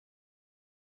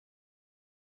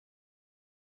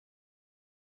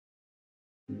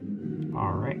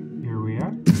Alright, here we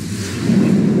are.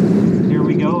 Here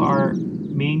we go. Our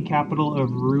main capital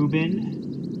of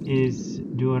Reuben is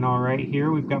doing alright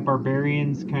here. We've got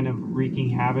barbarians kind of wreaking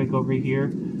havoc over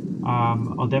here.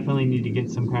 I'll definitely need to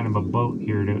get some kind of a boat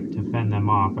here to fend them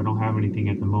off. I don't have anything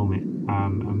at the moment.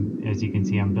 As you can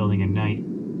see, I'm building a knight.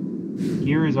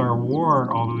 Here is our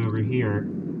war all the way over here.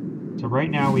 So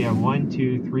right now we have 1,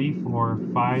 2, 3, 4,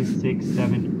 5, 6,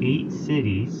 7, 8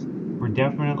 cities. We're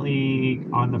definitely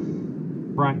on the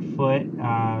front foot,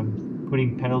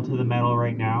 putting pedal to the metal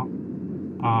right now.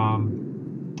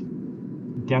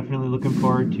 Definitely looking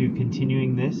forward to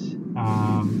continuing this.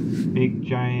 Big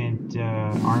giant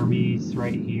armies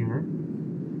right here.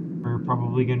 We're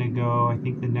probably going to go, I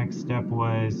think the next step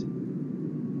was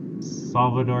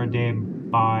Salvador de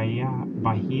Bahia,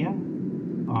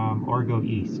 or go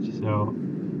east. So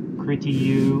Crit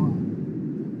U,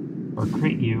 I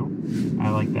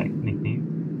like that nickname.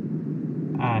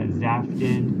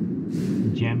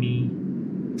 Zafton, Jemmy,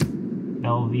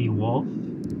 LV Wolf.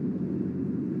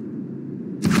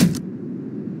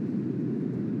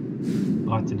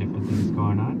 Lots of different things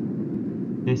going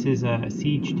on. This is a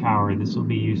siege tower. This will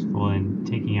be useful in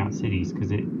taking out cities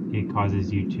because it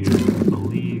causes you to, I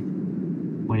believe,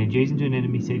 when adjacent to an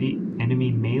enemy city,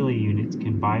 friendly melee units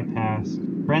can bypass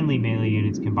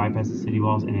the city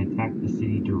walls and attack the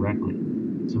city directly.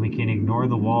 So we can ignore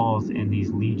the walls, and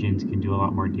these legions can do a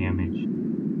lot more damage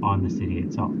on the city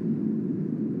itself.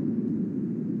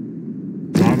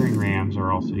 Battering rams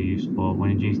are also useful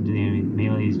when adjacent to the enemy.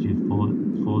 Melees do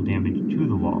full damage to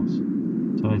the walls.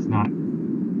 So it's not,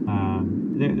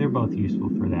 they're both useful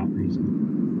for that reason.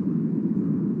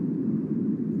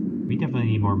 We definitely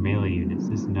need more melee units.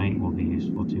 This knight will be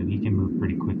useful too. He can move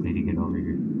pretty quickly to get over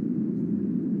here.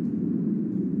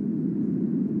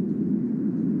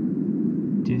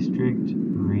 District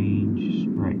range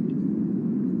strike.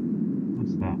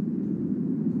 What's that?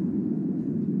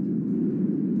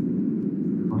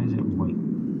 Why is it white?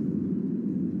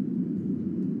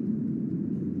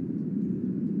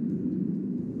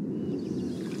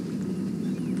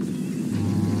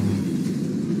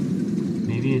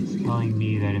 Maybe it's telling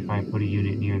me that if I put a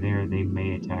unit near there, they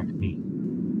may attack me.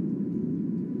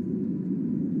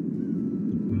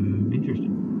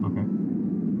 Interesting. Okay.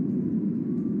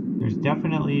 There's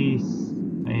definitely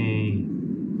a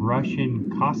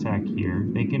Russian Cossack here.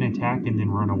 They can attack and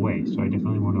then run away, so I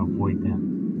definitely want to avoid them.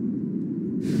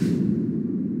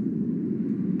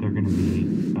 They're going to be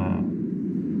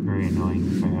very annoying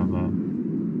if I have a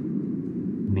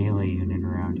melee unit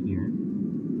around here.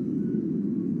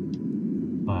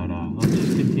 But let's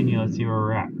just continue. Let's see where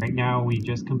we're at. Right now, we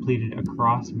just completed a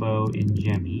crossbow in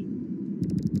Jemmy.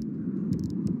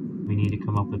 We need to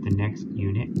come up with the next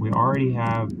unit. We already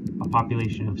have a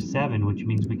population of 7, which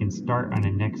means we can start on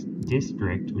a next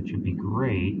district, which would be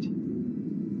great.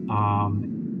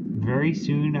 Very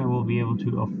soon I will be able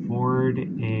to afford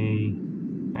I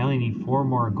only need 4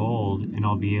 more gold, and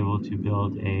I'll be able to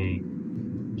build a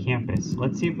campus.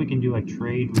 Let's see if we can do a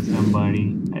trade with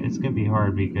somebody. It's going to be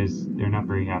hard because they're not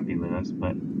very happy with us,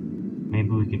 but maybe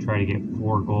we could try to get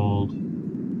 4 gold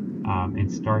and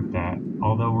start that.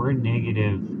 Although we're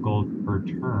negative gold per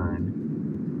turn.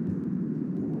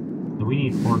 So we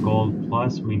need 4 gold,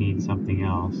 plus we need something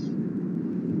else.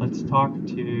 Let's talk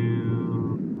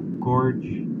to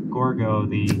Gorgo,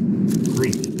 the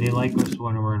Greek. They like us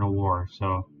when we're in a war,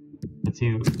 so let's see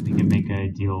if we can make a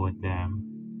deal with them.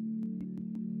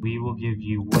 We will give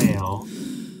you whale,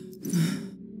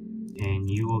 and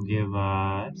you will give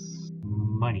us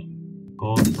money.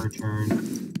 Gold per turn,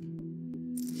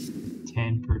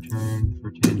 10 per turn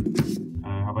for 10.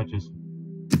 How about just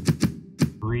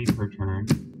 3 per turn?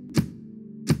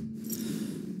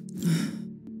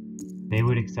 They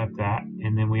would accept that,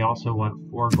 and then we also want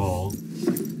 4 gold,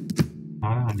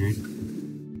 not 100.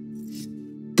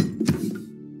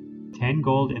 10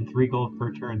 gold and 3 gold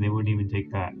per turn, they wouldn't even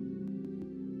take that.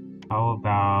 How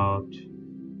about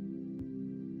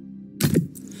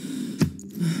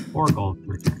 4 gold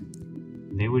per turn?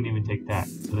 They wouldn't even take that.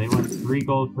 So they want 3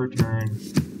 gold per turn,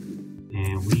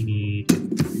 and we need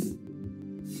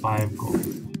 5 gold.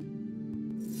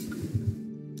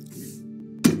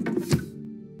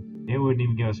 They wouldn't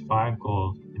even give us 5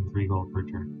 gold and 3 gold per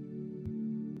turn.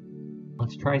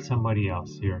 Let's try somebody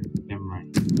else here. Never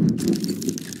mind.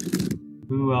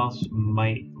 Who else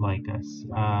might like us?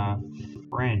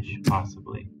 French,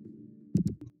 possibly.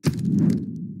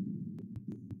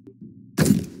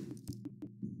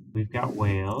 We've got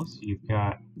whales. You've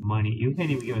got money. You can't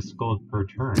even give us gold per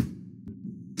turn.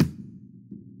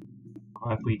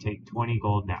 What if we take 20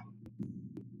 gold now?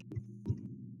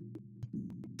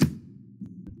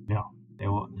 No, they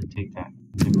won't take that.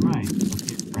 Never mind.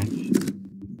 Okay, French.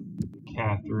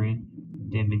 Catherine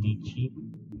de Medici,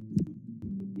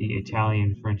 the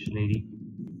Italian French lady.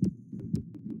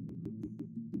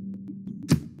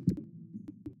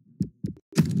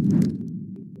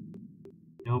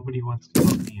 Nobody wants to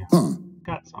help me out.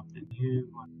 Got something here.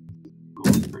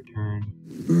 Gold per turn.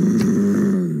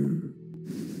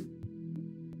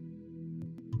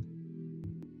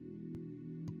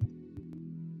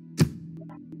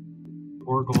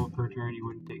 4 gold per turn. You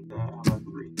wouldn't take that. How about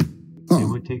 3? It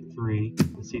would take 3.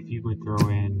 Let's see if you would throw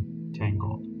in 10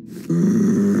 gold.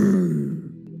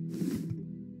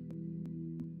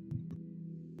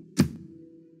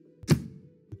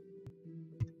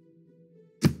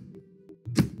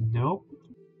 Nope.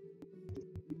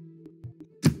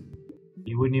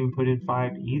 You wouldn't even put in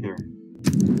 5 either.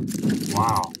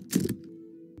 Wow.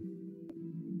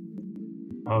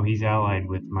 Oh, he's allied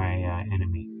with my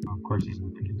enemy. Oh, of course he's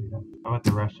not going to do that. How about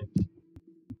the Russians?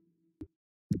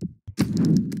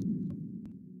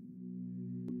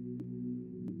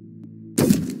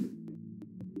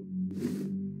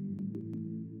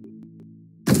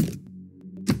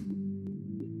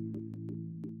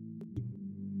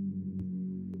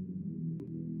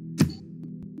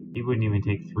 He wouldn't even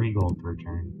take 3 gold per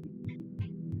turn.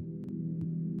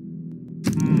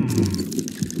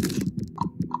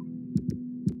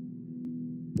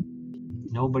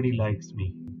 Nobody likes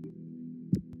me.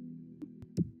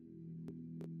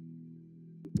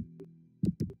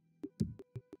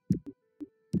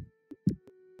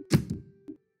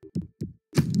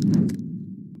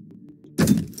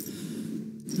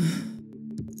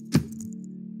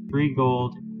 Three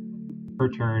gold per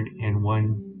turn and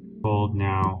 1 gold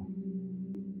now.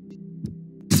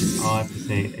 I'll have to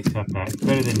say, accept that. It's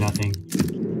better than nothing.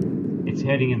 It's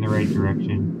heading in the right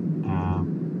direction.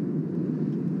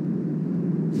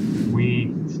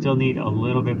 We still need a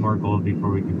little bit more gold before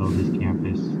we can build this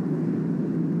campus.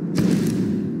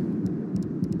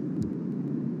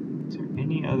 Is there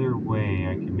any other way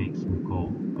I can make some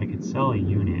gold? I could sell a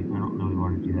unit. I don't really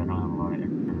want to do that. I don't have a lot of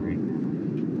extra right now.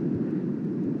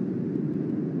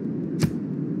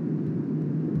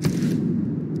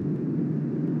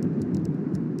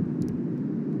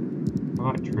 How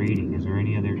about trading? Is there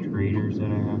any other traders that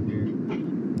I have here?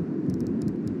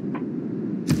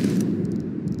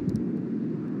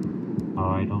 Oh,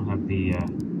 I don't have the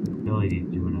ability to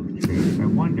do another trade. I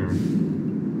wonder.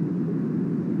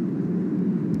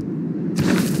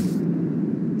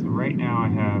 So right now I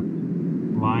have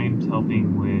Limes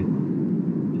helping with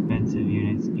defensive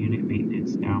units, unit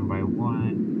maintenance down by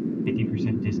 1,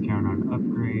 50% discount on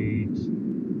upgrades,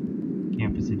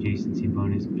 campus adjacency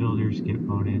bonus, builders get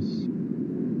bonus.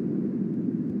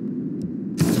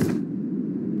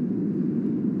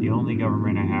 The only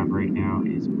government I have right now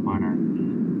is monarchy.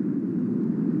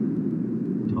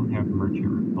 Don't have merchant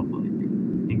republic.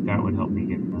 I think that would help me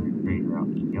get another trade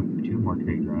route. Yep, 2 more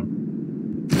trade routes.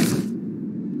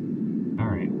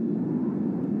 Alright.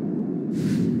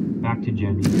 Back to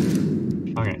Jemmy.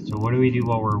 Okay, so what do we do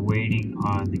while we're waiting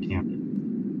on the campus?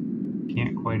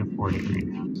 Can't quite afford it right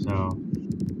now. So,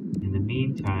 in the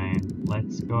meantime,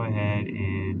 let's go ahead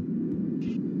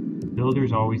and...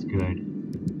 Builder's always good.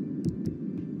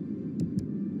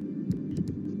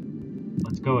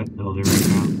 Let's go with builder right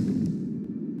now.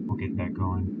 We'll get that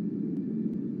going.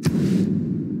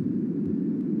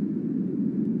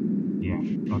 Yeah,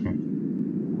 okay.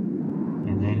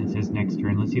 And then it says next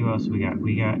turn. Let's see what else we got.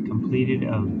 We got completed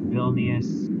of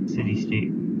Vilnius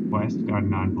city-state quest. Got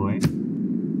an envoy.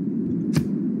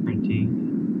 Printing.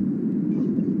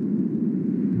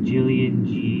 Jillian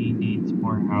G needs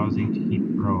more housing to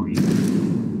keep growing.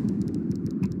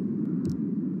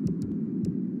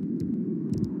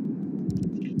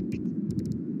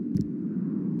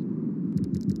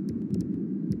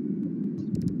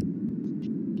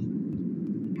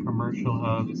 Commercial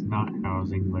hub is not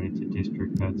housing, but it's a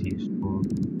district that's useful.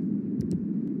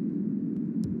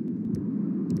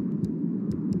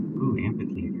 Ooh,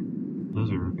 amphitheater.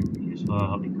 Those are going to be useful. That'll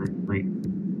help me great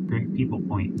people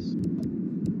points.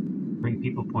 Great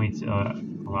people points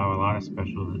allow a lot of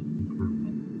special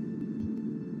improvement.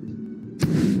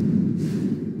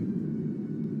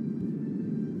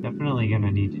 Definitely going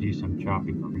to need to do some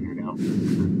chopping over here to help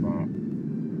improve that.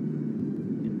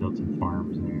 Build some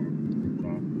farms there.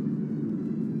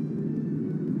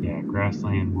 Yeah,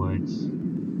 grassland, woods,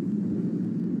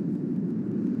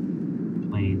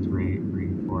 plains,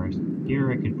 rainforest.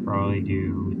 Here I could probably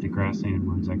do, with the grassland and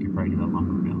woods, I could probably do a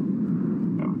lumber mill.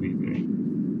 That would be good.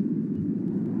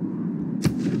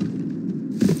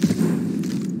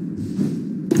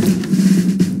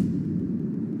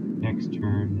 Next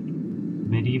turn,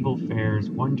 medieval Naval Fairs,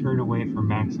 1 turn away from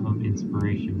maximum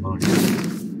inspiration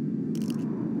bonus.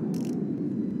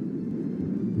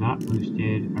 Not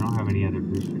boosted. I don't have any other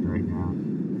boosted right now.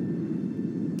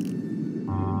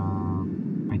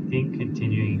 I think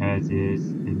continuing as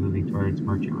is and moving towards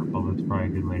Merchant Republic is probably a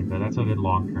good way to go. That's a good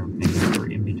long-term thing. If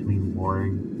we're in between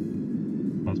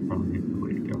warring, that's probably a good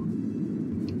way to go.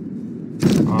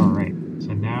 Alright,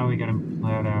 so now we gotta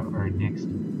plan out our next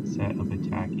set of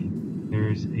attacking.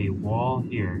 There's a wall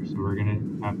here, so we're gonna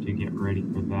have to get ready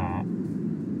for that.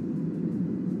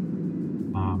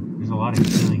 There's a lot of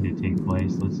healing to take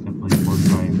place. Let's definitely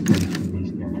fortify and finish with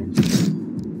these guys.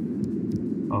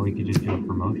 Oh, we could just do a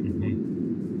promotion, hey.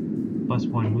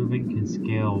 +1 movement can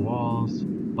scale walls.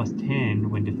 +10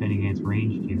 when defending against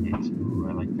ranged units. Ooh,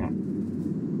 I like that.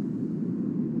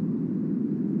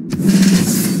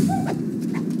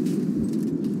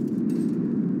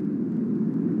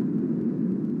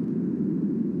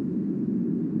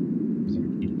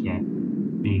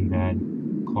 Being bad,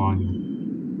 clawing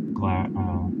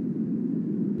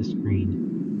the screen.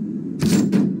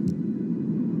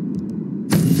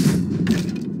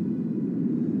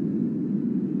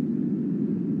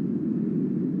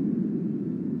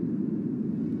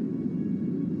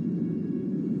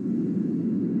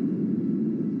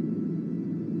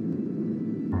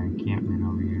 Our encampment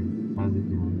over here. How's it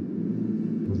doing?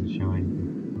 Doesn't show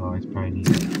anything. Oh, it's probably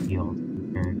needs healed.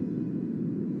 Prepared.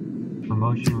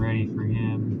 Promotion ready for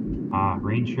him. Ah,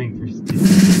 range strength for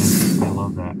defense. I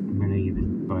love that. I'm gonna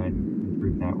even go ahead and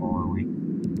improve that while we're waiting.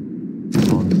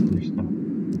 All this other stuff.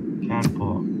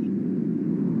 Catapult.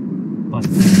 +10 combat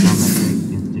strength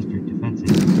against district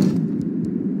defenses. +10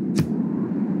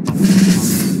 combat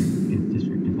strength against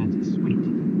district defenses. Sweet.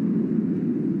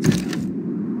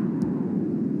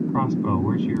 Crossbow.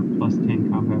 Where's your +10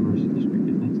 combat versus district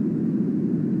defenses?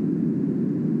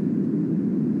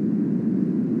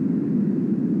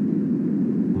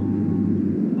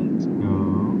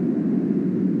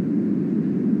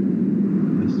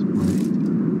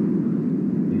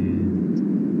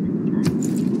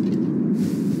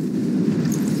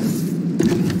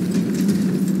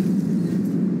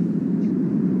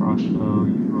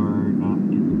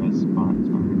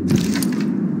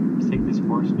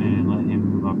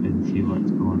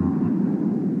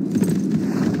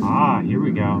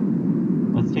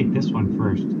 Let's take this one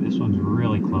first. This one's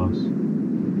really close.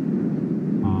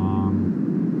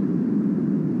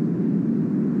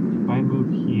 If I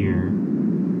move here,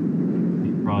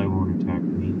 it probably won't attack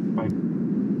me. If I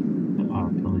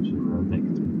pillage the road, that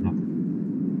gets me nothing.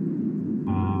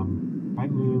 If I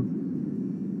move,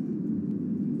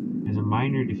 there's a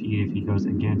minor defeat if he goes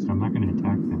against. I'm not going to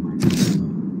attack them right now.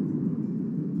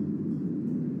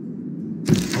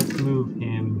 Let's move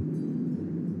him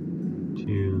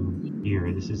to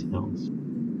here. This is hills.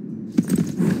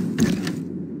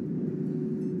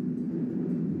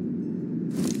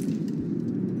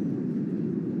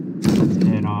 Let's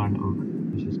head on over.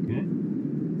 This is good.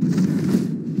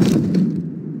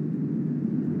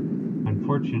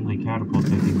 Unfortunately,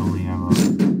 catapults I think only have a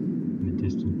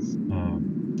distance,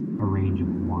 a range of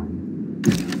 1.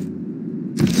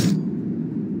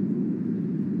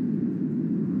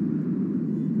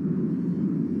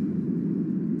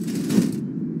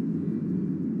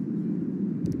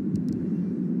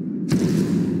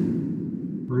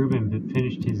 Ruben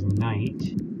finished his knight.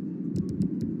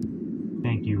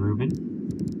 Thank you, Ruben.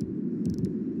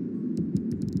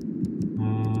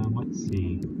 Let's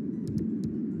see.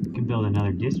 We can build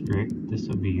another district. This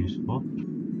will be useful.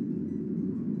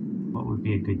 What would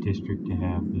be a good district to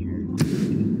have here? Let's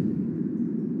see.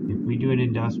 If we do an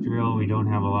industrial, we don't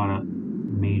have a lot of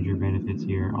major benefits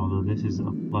here, although this is a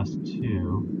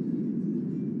 +2.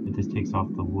 But this takes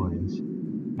off the woods.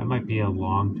 That might be a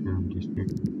long-term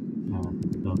district.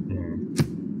 Built there.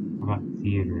 How about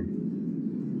theater?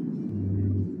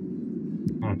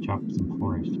 Gotta chop some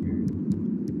forest here.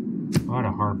 How about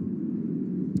a harbor?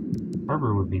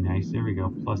 Harbor would be nice. There we go.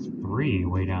 +3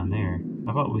 way down there.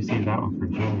 How about we save that one for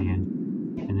Julian?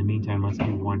 In the meantime, let's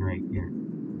do one right here.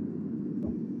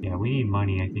 Yeah, we need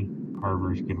money. I think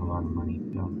harbors give a lot of money.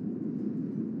 So.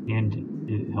 And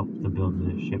it helps to build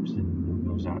the ships and move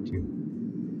those out too.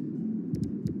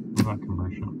 What about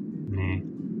commercial? Nah.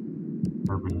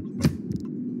 Harbor looks better.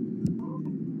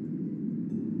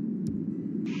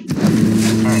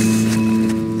 Alright.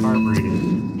 Harbor it is.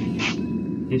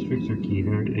 Districts are key.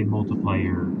 They multiply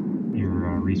your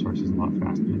resources a lot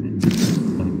faster than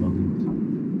other buildings.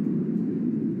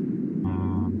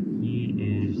 He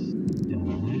is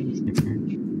done. Sticker.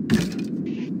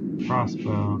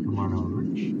 Crossbow, come on over.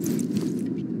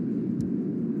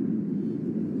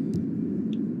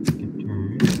 Good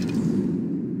turn.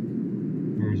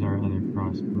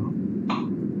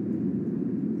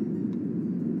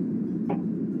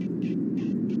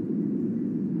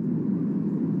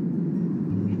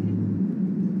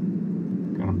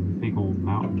 big old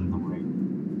mountain in the way.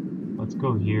 Let's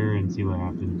go here and see what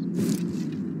happens.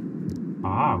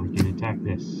 Ah, we can attack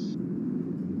this.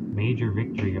 Major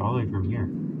victory all the way from here.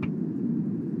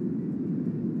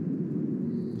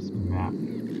 This map.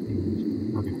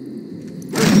 Okay.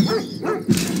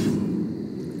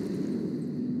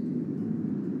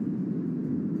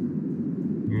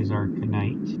 Here's our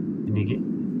Knigget.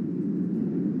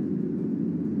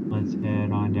 Let's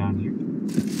head on down here.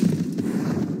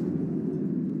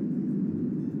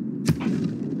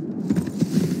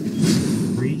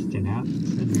 Priest and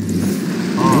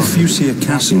If you see a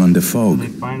castle under fog, they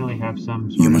finally have some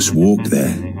sort you of must a walk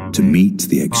defense. there to meet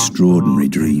the extraordinary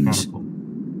dreams.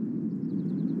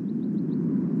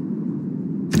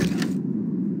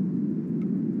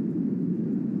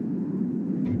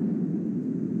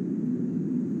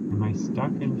 Am I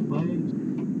stuck in place?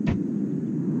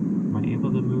 Am I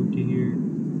able to move to here?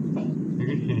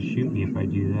 They're just gonna shoot me if I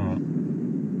do that.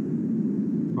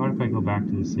 What if I go back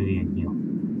to the city and heal?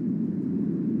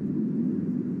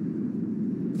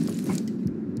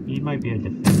 He might be a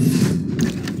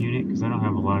defense unit, because I don't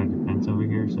have a lot of defense over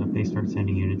here, so if they start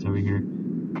sending units over here,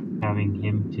 having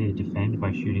him to defend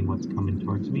by shooting what's coming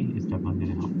towards me is definitely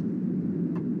going to help.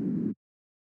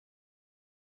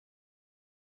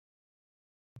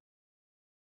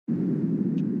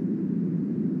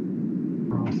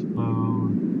 Crossbow.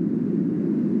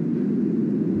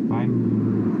 If I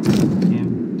move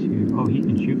him to... Oh, he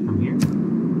can shoot from here?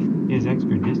 He has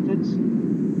extra distance?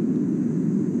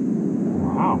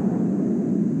 Wow.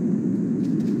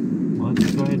 Well,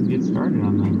 let's go ahead and get started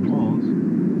on those walls.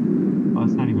 Oh,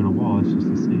 it's not even a wall, it's just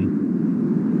a city.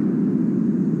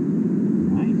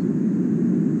 Nice.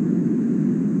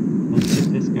 Let's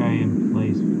get this guy in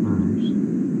place first.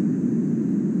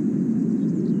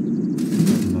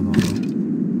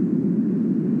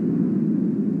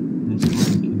 This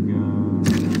one can go...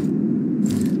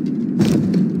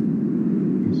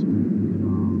 This one can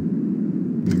go here.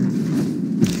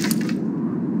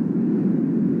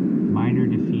 Minor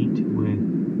defeat with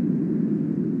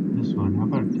this one. How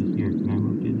about to here? Can I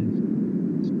move to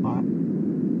this spot?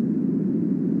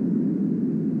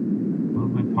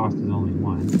 Movement cost is only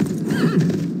 1.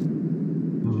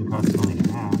 Movement cost is only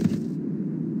half.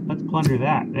 Let's plunder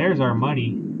that. There's our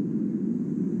money.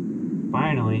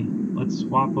 Finally. Let's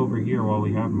swap over here while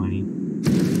we have money.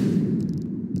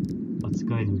 Let's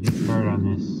go ahead and get started on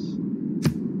this.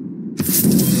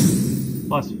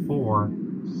 +4.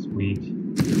 Sweet.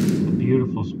 A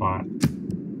beautiful spot.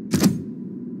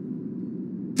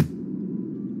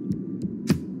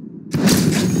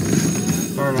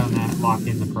 Start on that, lock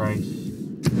in the price.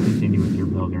 Continue with your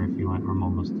builder if you want. I'm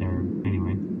almost there.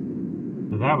 Anyway.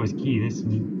 So that was key.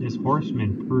 This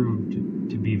horseman proved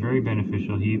to be very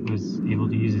beneficial. He was able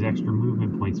to use his extra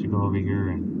movement points to go over here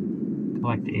and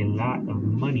collect a lot of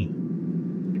money.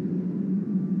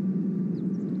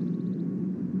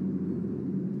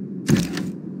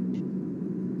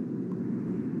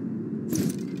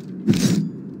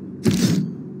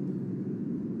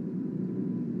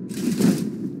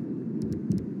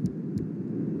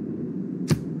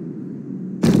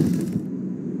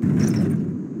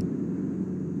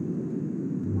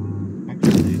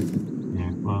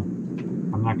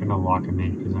 Lock him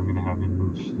in because I'm going to have him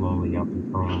move slowly up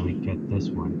and probably get this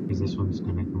one, because this one's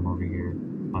going to come over here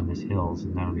on this hills,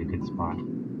 and that'll be a good spot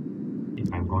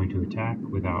if I'm going to attack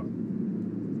without...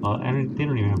 Well, and they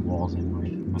don't even have walls anyway.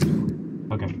 I'm not sure.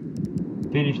 Okay.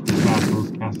 Finish the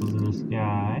castles in the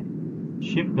sky.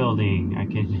 Shipbuilding. I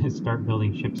can start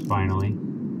building ships finally.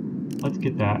 Let's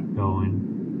get that going.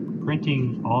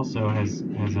 Printing also has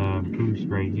a boost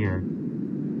right here.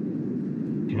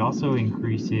 It also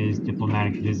increases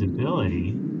diplomatic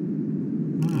visibility.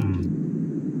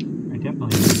 I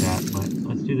definitely need that, but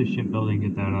let's do the shipbuilding,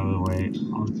 get that out of the way.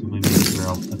 I'll simply make sure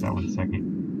I'll put that one second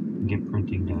and get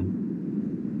printing done.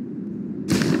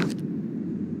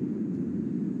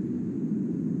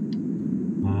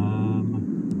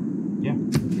 Yeah,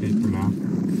 that's good for now.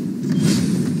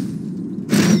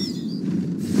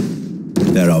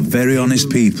 There are very honest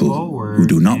people who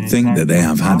do not think that they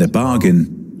have had a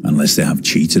bargain unless they have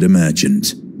cheated a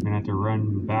merchant. I'm gonna have to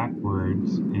run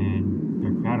backwards, and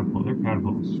their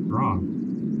catapult was strong.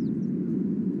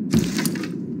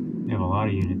 They have a lot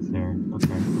of units there.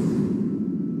 Okay.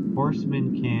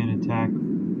 Horsemen can attack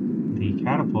the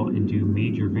catapult and do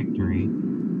major victory.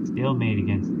 Stalemate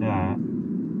against that.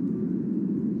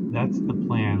 That's the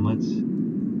plan.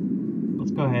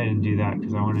 Let's go ahead and do that,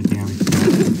 because I want to damage that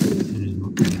as soon as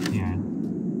we can.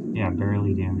 Yeah,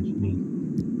 barely damaged me.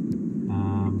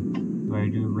 Do I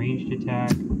do a ranged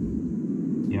attack?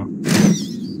 Yep.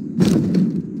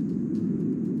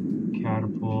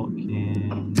 Catapult can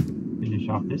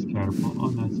off this catapult. Oh,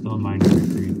 no, it's still a mining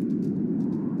mercury.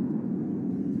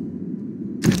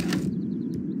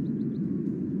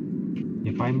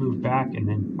 If I move back and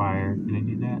then fire, can I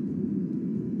do that?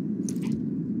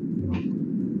 No.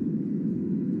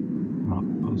 Oh,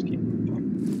 I just can't move back.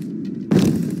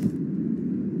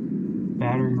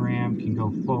 Battering ram can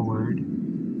go forward.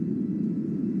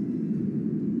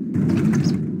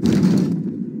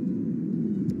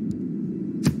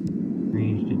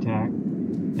 Ranged attack.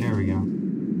 There we go.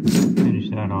 Finish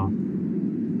that off.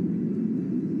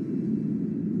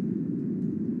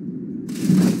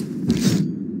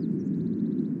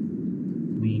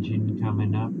 Legion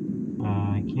coming up.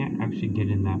 I can't actually get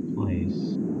in that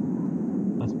place.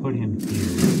 Let's put him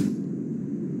here.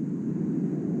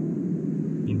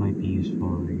 He might be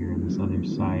useful over here in this other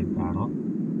side battle.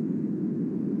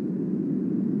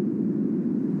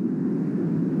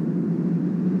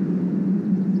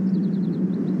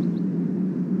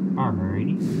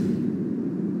 Alrighty.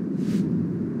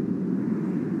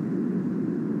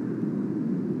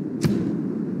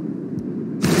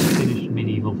 Finished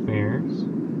medieval fairs.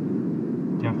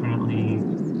 Definitely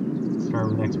start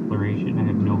with exploration. I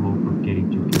have no hope of getting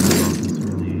to caravels this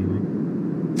early anyway.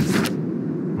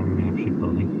 I don't even have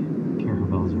shipbuilding.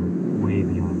 Caravels are way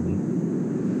beyond me.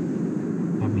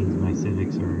 That means my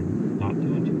civics are not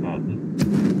doing too badly.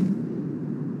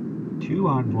 2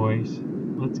 envoys.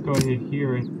 Let's go ahead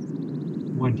here.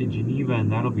 One to Geneva,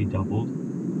 and that'll be doubled.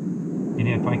 And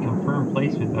if I confirm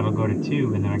placement, that'll go to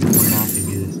 2, and then I can come back and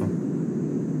do this.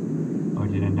 Oh,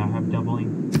 did I not have doubling?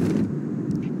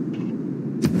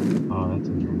 Oh, that's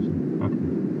interesting. Okay.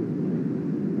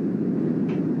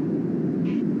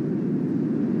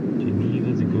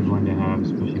 Geneva's a good one to have,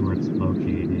 especially where it's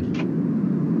located.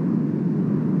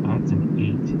 That's an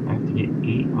 8. I have to get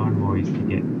 8 envoys to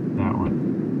get that one.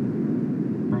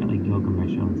 Apparently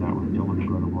Gilgamesh owns that one. Don't want to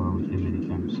go to war with him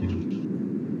anytime soon.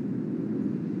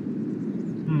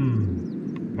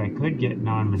 If I could get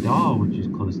Non-Madal, which is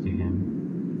close to him.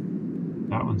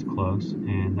 That one's close,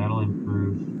 and that'll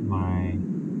improve my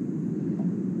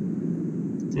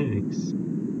civics.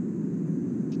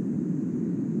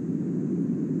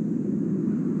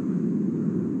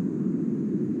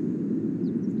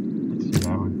 Let's do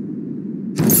that one.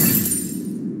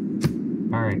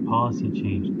 Alright, policy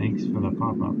change. Thanks for the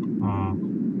pop-up.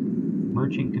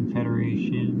 Merchant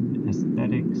Confederation,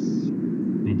 Aesthetics,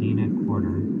 Medina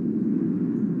Quarter.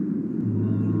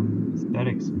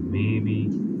 Aesthetics, maybe,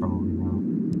 probably not.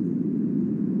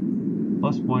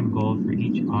 +1 gold for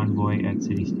each envoy at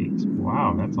city-states.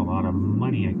 Wow, that's a lot of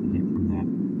money I can get from that.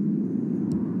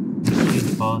 Let's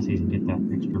change policies and get that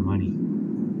extra money.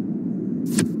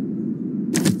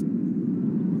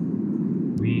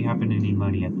 We happen to need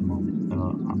money at the moment, so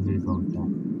I'm going to go with that.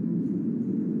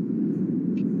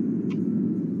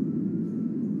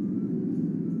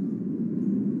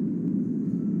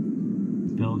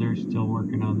 Builder, still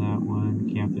working on that one.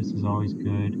 Campus is always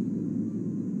good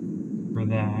for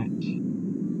that.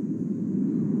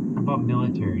 How about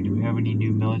military? Do we have any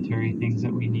new military things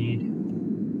that we need?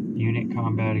 Unit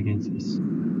combat against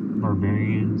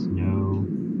barbarians? No.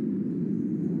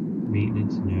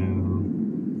 Maintenance? No.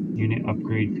 Unit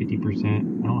upgrade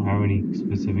 50%. I don't have any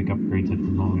specific upgrades at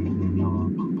the moment that we know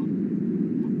of.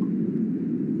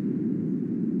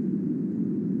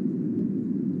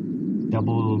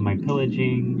 Double my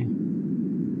pillaging.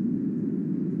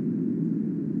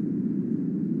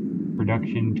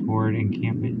 Production toward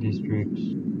encampment districts.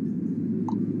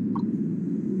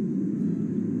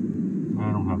 I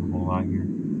don't have a whole lot here.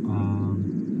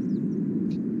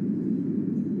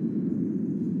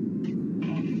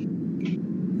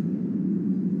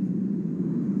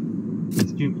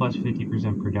 Let's do plus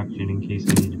 50% production in case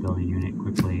I need to build a unit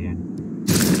quickly, and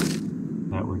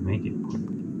that would make it quick.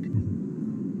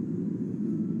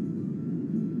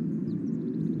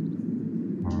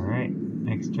 Alright,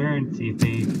 next turn, see if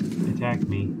they attack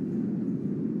me.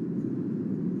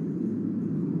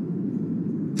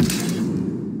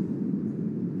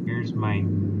 Here's my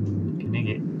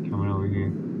Knigget coming over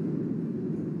here.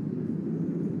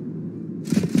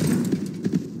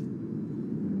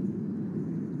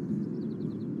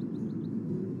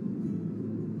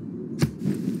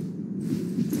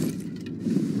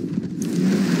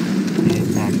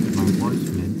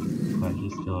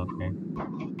 Okay.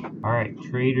 Alright,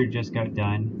 trader just got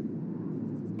done.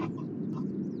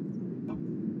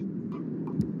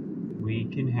 We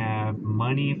can have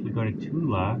money if we go to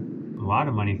Tula, a lot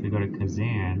of money if we go to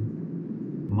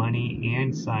Kazan, money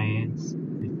and science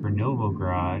for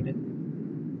Novograd,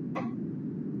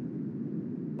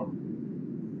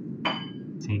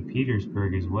 St.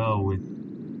 Petersburg as well with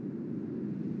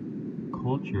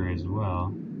culture as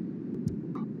well.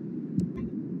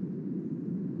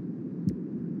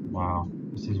 Wow,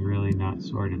 this is really not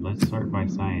sorted. Let's sort by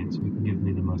science. Who can give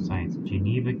me the most science?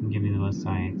 Geneva can give me the most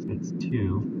science. That's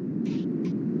 2.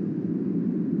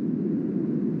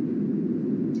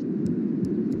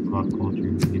 Pop culture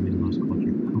can give me the most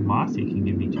culture. Kumasi can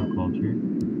give me 2 culture.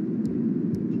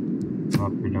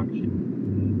 Crop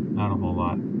production, not a whole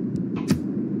lot.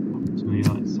 So we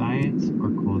want science or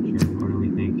culture? What do we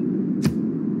think?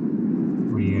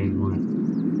 What do you guys want?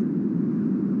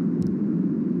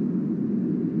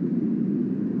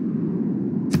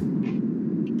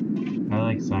 I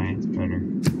like science better.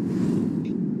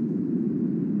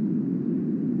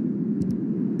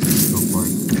 Go for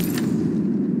it.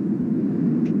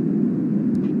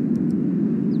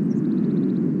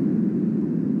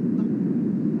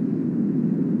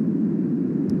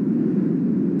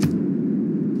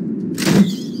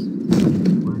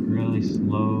 We're really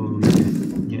slowly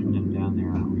getting them down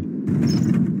there, aren't we?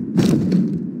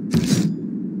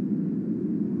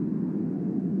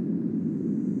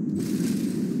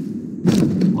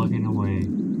 Plugging away.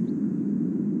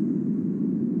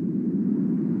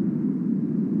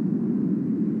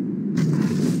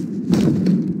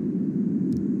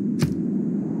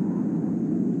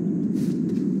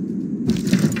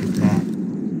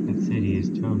 That city is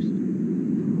toast.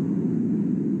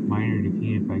 Minor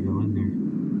defeat if I go in there.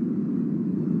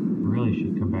 I really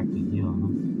should come back to heal, huh?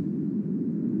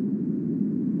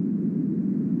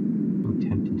 So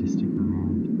tempted to stick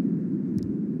around.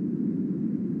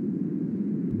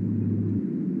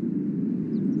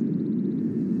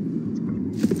 Let's go.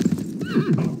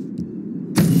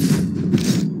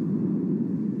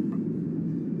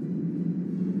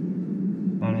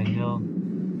 Is that a hill?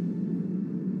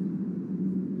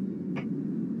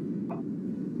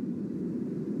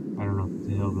 I don't know if it's a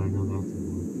hill, but I know that's a hill.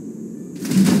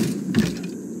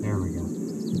 There we go.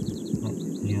 Let's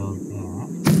heal that.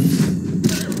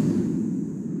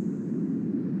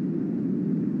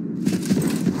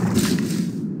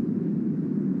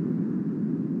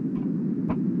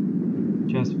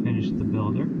 Just finished the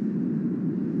builder.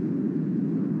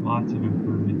 Lots of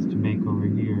improvements to make over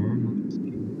here. Let's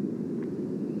see.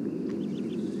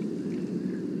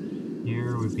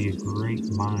 Here would be a great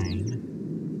mine.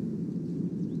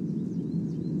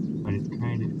 But it's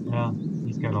kind of, well,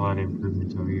 he's got a lot of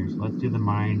improvements over here. So let's do the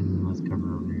mine and then let's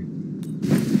cover over here.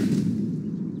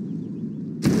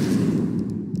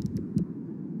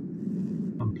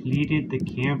 Completed the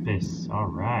campus.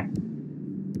 Alright.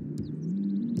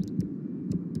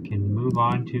 Can move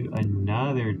on to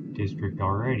another district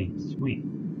already. Sweet.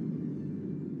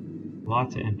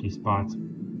 Lots of empty spots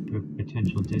for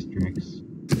potential districts.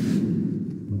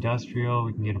 Industrial,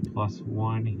 we can get a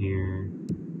 +1 here.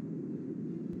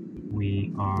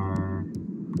 We're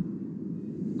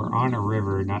on a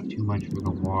river, not too much for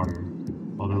the water.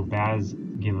 Although baths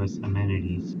give us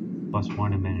amenities,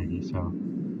 +1 amenity, so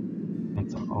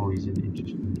that's always an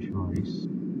interesting choice.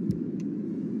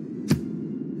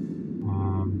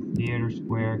 Theater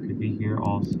Square could be here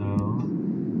also.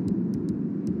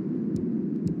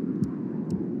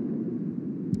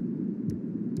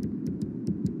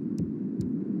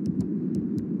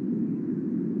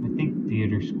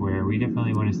 Theater Square. We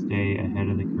definitely want to stay ahead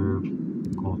of the curve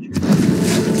culture.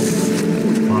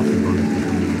 Lots of bonuses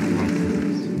on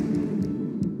licenses.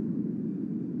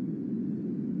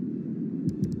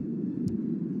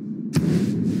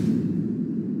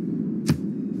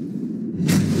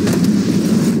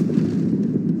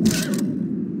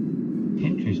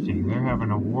 Interesting. They're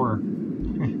having a war.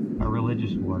 A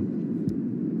religious war.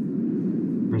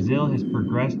 Brazil has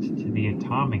progressed to the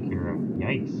atomic era.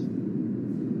 Yikes.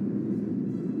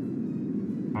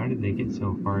 How did they get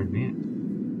so far advanced?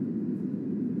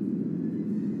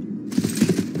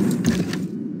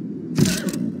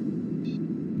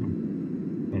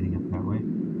 Heading up that way.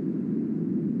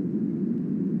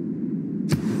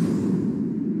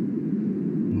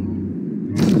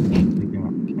 And we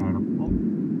got catapult.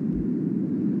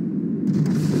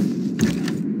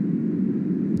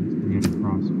 Next we have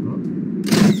crossbow.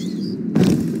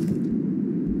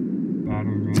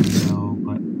 Battering ram, no,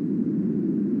 but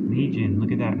Legion,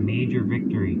 look at that, major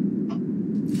victory.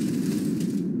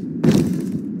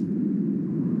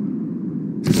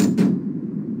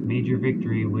 Major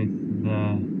victory with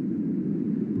the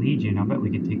Legion. I bet we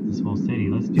could take this whole city.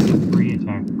 Let's do the free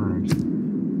attack first.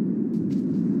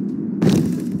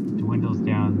 Dwindles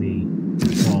down the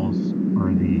walls,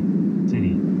 or the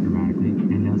city, dramatically.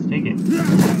 And let's take it.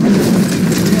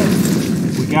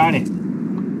 We got it.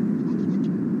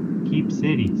 Keep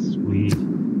city. Sweet.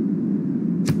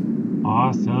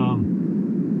 Awesome.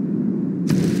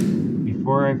 We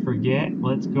before I forget,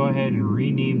 let's go ahead and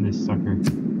rename this sucker.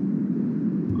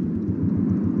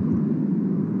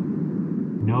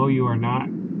 No, you are not.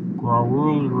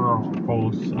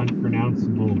 Grauros,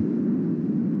 unpronounceable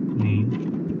name.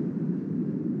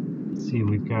 Let's see,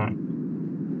 we've got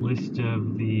list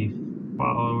of the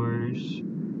followers.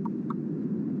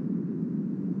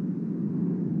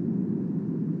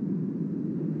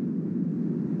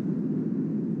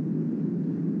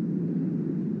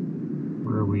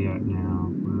 Where are we at now?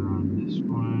 We're on this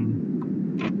one.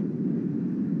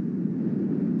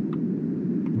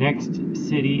 Next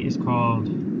city is called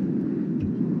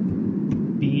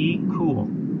Be Cool.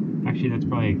 Actually, that's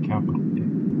probably a capital.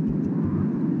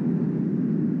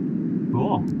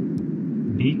 Cool.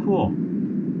 Be cool.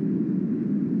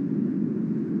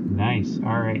 Nice.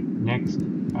 Alright, next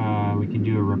we can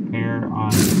do a repair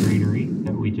on the greenery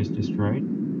that we just destroyed.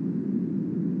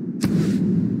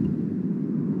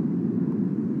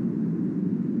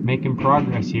 Making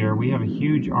progress here. We have a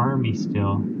huge army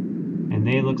still, and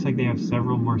they looks like they have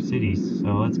several more cities.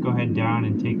 So let's go ahead down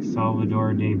and take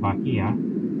Salvador de Bahia.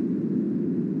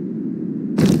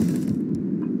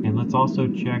 And let's also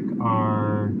check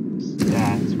our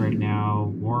stats right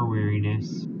now. War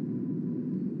weariness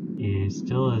is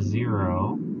still a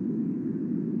 0.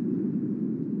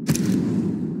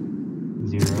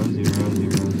 0, 0, 0,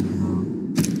 0,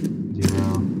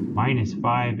 0.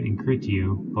 -5 in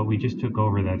Critiu, but we just took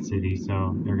over that city,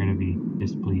 so they're going to be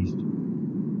displeased.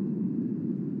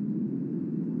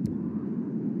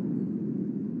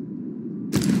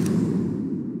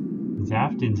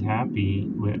 Zafton's happy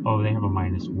with, oh, they have a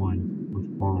 -1 with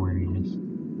war weariness,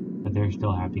 but they're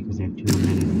still happy because they have 2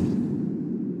 amenities.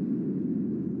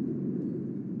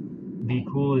 Be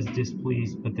Cool is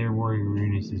displeased, but their war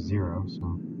weariness is 0,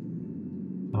 so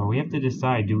we have to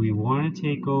decide, do we want to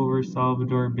take over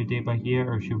Salvador de Bahia,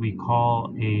 or should we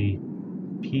call a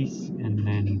peace and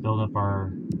then build up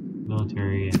our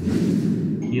military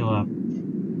and heal up?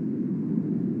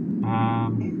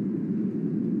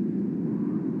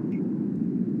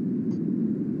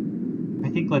 I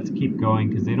think let's keep going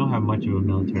because they don't have much of a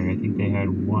military. I think they had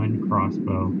 1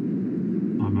 crossbow.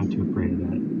 I'm not too afraid of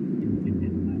that.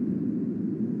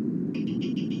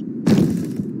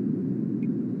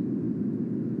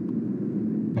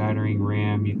 Battering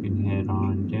ram, you can head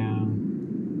on down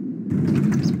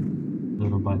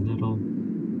little by little.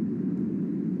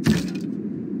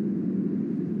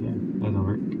 Yeah, that'll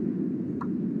work.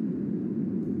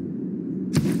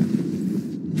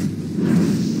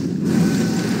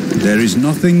 There is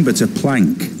nothing but a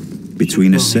plank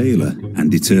between a sailor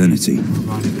and eternity.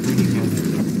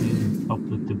 Help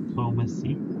with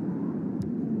diplomacy.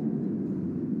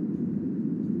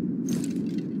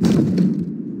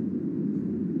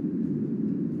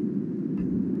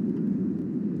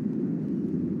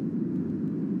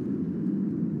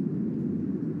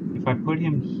 If I put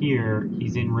him here,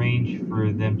 he's in range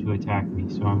for them to attack me,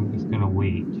 so I'm just gonna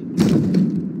wait.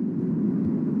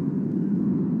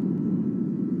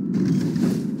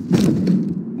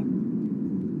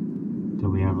 So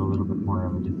we have a little bit more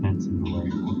of a defense in the way,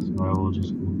 so I will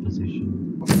just hold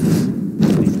position.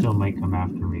 They still might come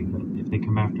after me, but if they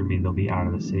come after me, they'll be out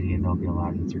of the city and they'll be a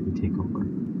lot easier to take over.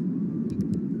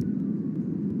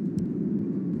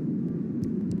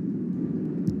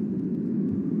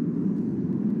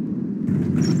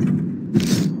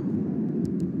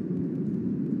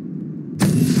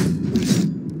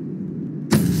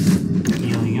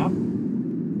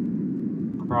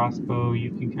 Crossbow,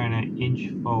 you can kind of inch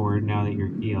forward now that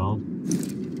you're healed.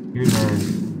 Here's our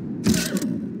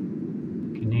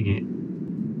Knigget.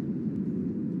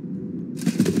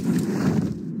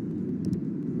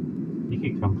 He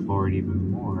could come forward even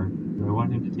more. Do I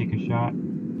want him to take a shot?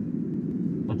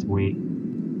 Let's wait.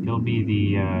 He'll be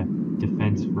the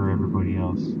defense for everybody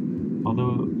else.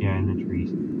 Although, yeah, in the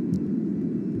trees.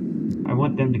 I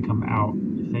want them to come out.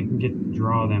 If they can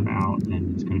draw them out,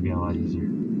 then it's going to be a lot easier.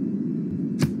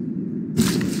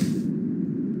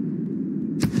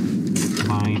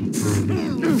 Mine for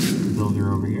this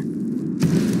builder over here.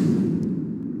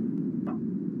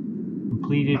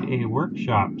 Completed a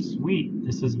workshop. Sweet.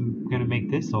 This is going to make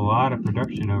this a lot of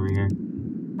production over here.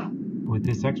 With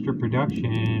this extra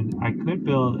production, I could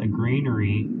build a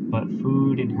granary, but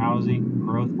food and housing,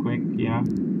 growth quick, yeah.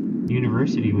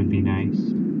 University would be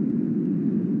nice.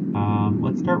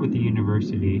 Let's start with the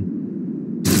university.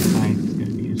 Science is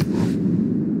going to be useful.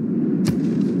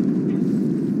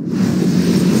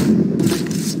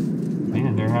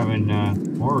 Man, they're having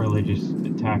more religious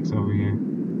attacks over here.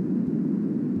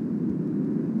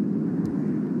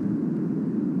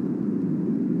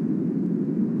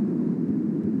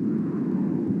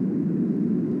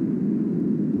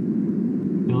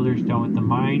 builder's done with the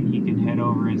mine, he can head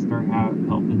over and start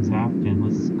helping Zafton.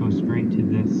 Let's go straight to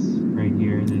this right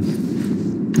here. This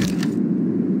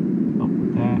help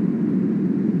with that.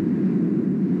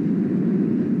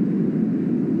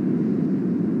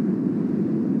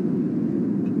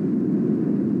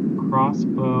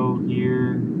 Crossbow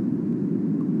here.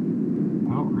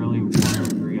 I don't really want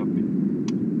to hurry up.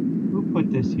 Who put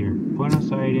this here?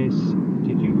 Buenos Aires.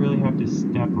 Did you really have to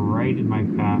step right in my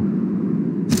path?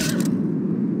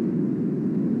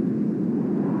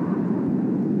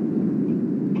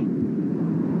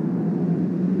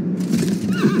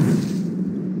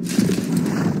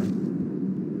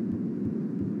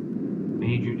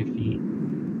 Major defeat.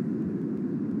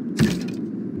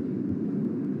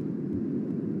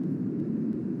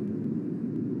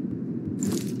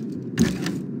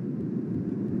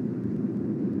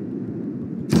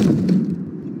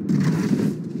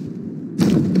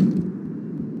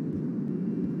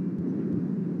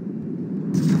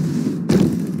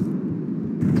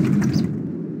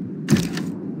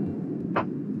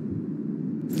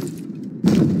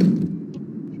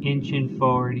 Inching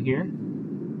forward here.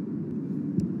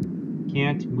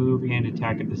 Can't move and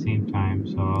attack at the same time,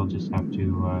 so I'll just have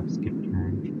to skip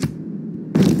turn.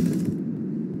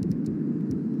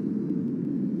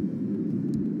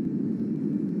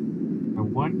 I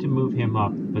want to move him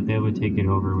up, but they would take it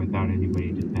over without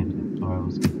anybody defending, so I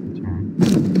will skip the turn.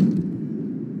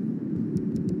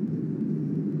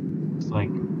 Looks like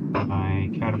my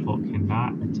catapult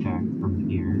cannot attack from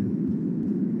here.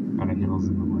 Got a hills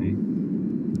in the way.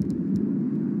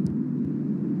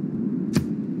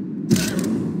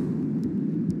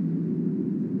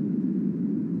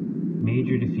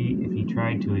 Major defeat if he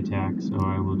tried to attack, so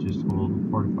I will just hold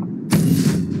fortify.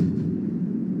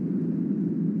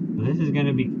 So this is going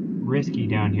to be risky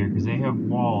down here because they have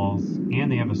walls and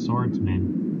they have a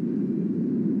swordsman.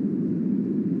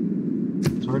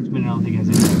 Swordsman I don't think has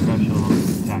any special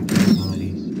attack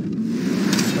abilities.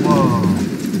 Whoa!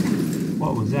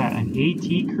 What was that? An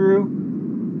AT crew?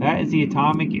 That is the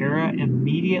atomic era.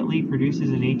 Immediately produces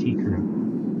an AT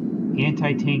crew.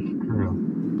 Anti-tank crew.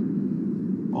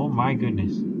 Oh my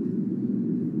goodness.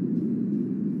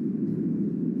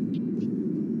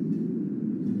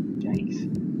 Yikes.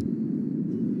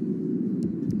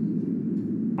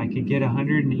 I could get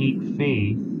 108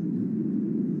 faith.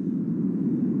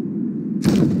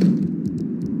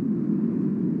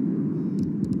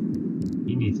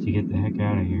 He needs to get the heck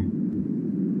out of here.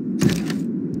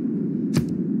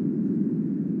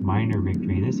 Minor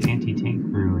victory. This anti-tank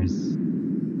crew is...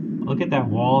 Look at that,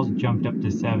 walls jumped up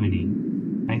to 70.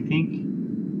 I think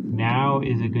now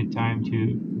is a good time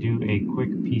to do a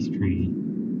quick peace treaty.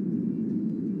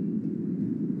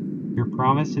 Your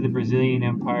promise to the Brazilian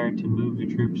Empire to move the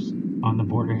troops on the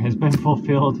border has been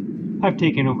fulfilled. I've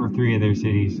taken over 3 of their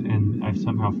cities, and I've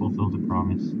somehow fulfilled the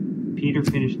promise. Peter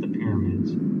finished the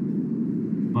pyramids.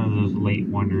 One of those late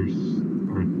wonders,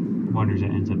 or wonders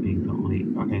that ends up being built late.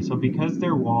 Okay, so because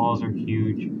their walls are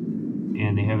huge,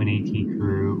 and they have an AT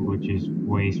crew, which is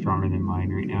way stronger than mine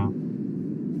right now,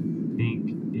 I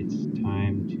think it's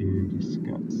time to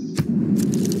discuss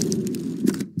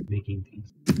making things.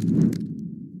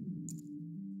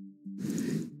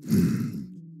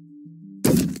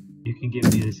 You can give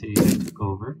me the city I took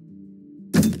over.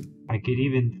 I could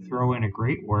even throw in a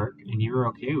great work, and you're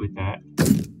okay with that.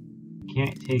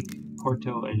 Can't take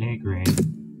Porto Alegre.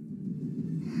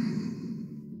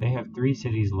 They have 3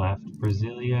 cities left: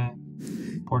 Brasilia,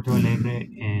 Porto Alegre,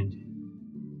 and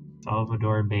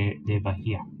Salvador de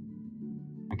Bahia.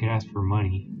 I could ask for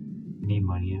money. I need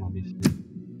money, obviously.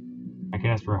 I could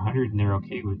ask for 100 and they're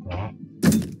okay with that.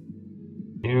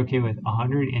 They're okay with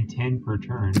 110 per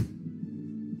turn.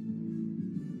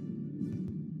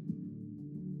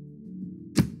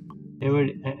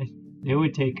 They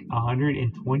would take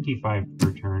 125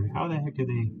 per turn. How the heck do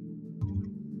they...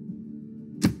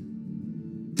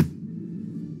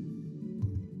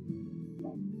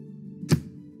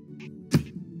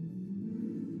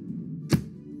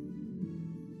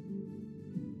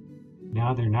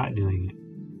 Now they're not doing it.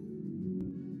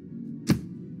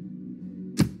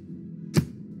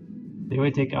 They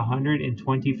would take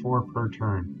 124 per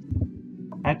turn.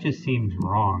 That just seems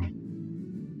wrong.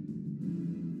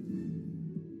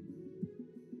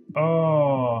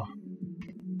 Oh,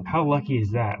 how lucky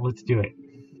is that? Let's do it.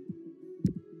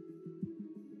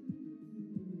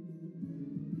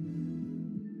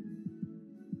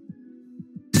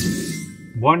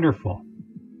 Wonderful.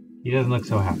 He doesn't look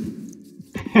so happy.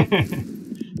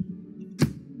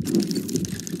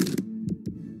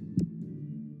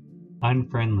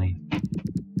 Unfriendly.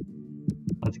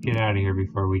 Let's get out of here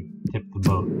before we tip the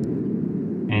boat.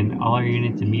 and all our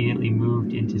units immediately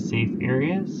moved into safe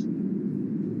areas.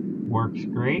 Works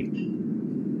great.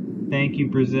 Thank you,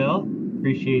 Brazil.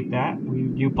 Appreciate that.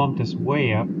 You bumped us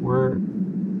way up. We're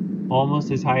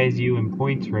almost as high as you in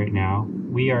points right now.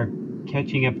 We are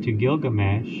catching up to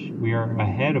Gilgamesh. We are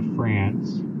ahead of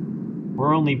France.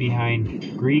 We're only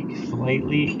behind Greek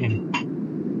slightly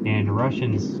and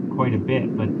Russians quite a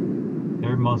bit, but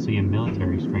they're mostly in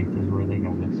military strength is where they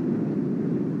got us.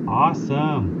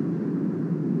 Awesome.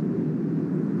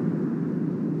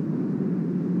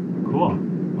 Cool.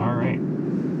 All right.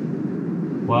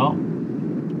 Well,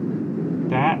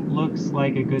 that looks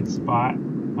like a good spot.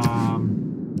 I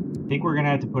think we're going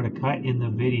to have to put a cut in the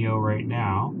video right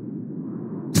now.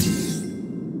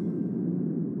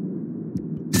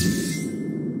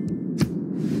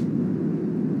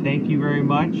 Thank you very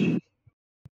much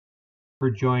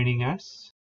for joining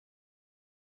us.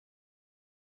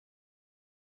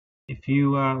 If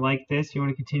you like this, you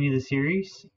want to continue the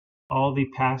series, all the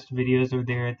past videos are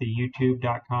there at the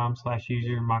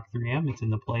youtube.com/usermach3m. It's in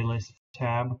the playlist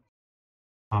tab.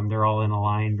 They're all in a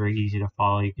line, very easy to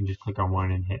follow. You can just click on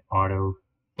one and hit auto,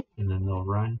 and then they'll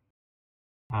run.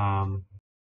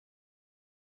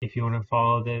 If you want to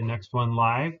follow the next one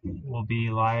live, we'll be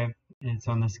live. It's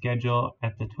on the schedule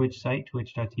at the Twitch site,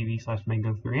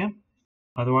 twitch.tv/mango3m.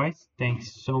 Otherwise,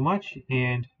 thanks so much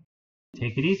and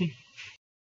take it easy.